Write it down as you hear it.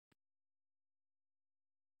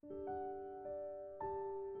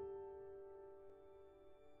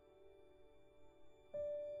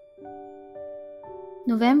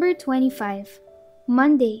November 25,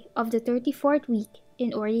 Monday of the 34th week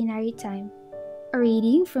in Ordinary Time. A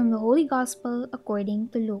reading from the Holy Gospel according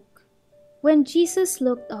to Luke. When Jesus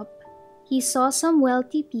looked up, he saw some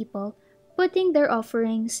wealthy people putting their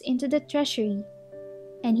offerings into the treasury,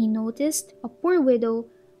 and he noticed a poor widow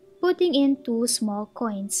putting in 2 small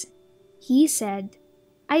coins. He said,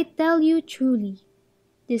 "I tell you truly,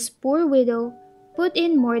 this poor widow put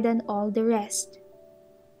in more than all the rest.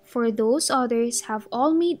 For those others have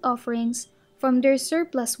all made offerings from their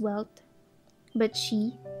surplus wealth, but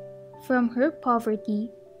she, from her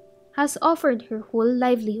poverty, has offered her whole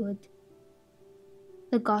livelihood."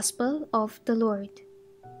 The Gospel of the Lord.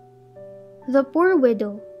 The poor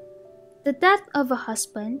widow. The death of a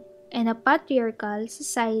husband in a patriarchal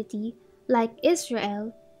society like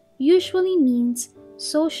Israel usually means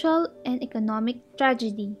social and economic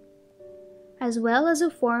tragedy, as well as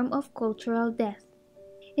a form of cultural death.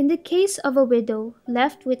 In the case of a widow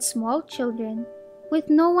left with small children, with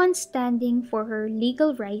no one standing for her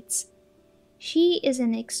legal rights, she is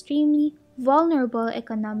in an extremely vulnerable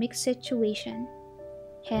economic situation.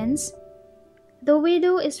 Hence, the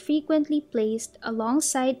widow is frequently placed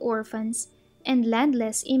alongside orphans and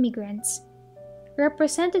landless immigrants,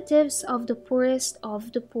 representatives of the poorest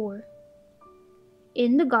of the poor.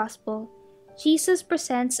 In the Gospel, Jesus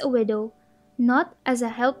presents a widow not as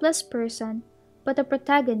a helpless person but a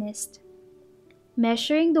protagonist,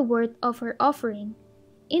 measuring the worth of her offering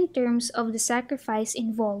in terms of the sacrifice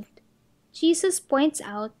involved. Jesus points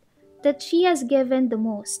out that she has given the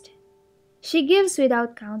most. She gives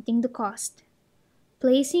without counting the cost,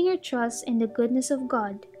 placing her trust in the goodness of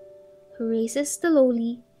God, who raises the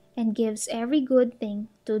lowly and gives every good thing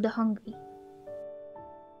to the hungry.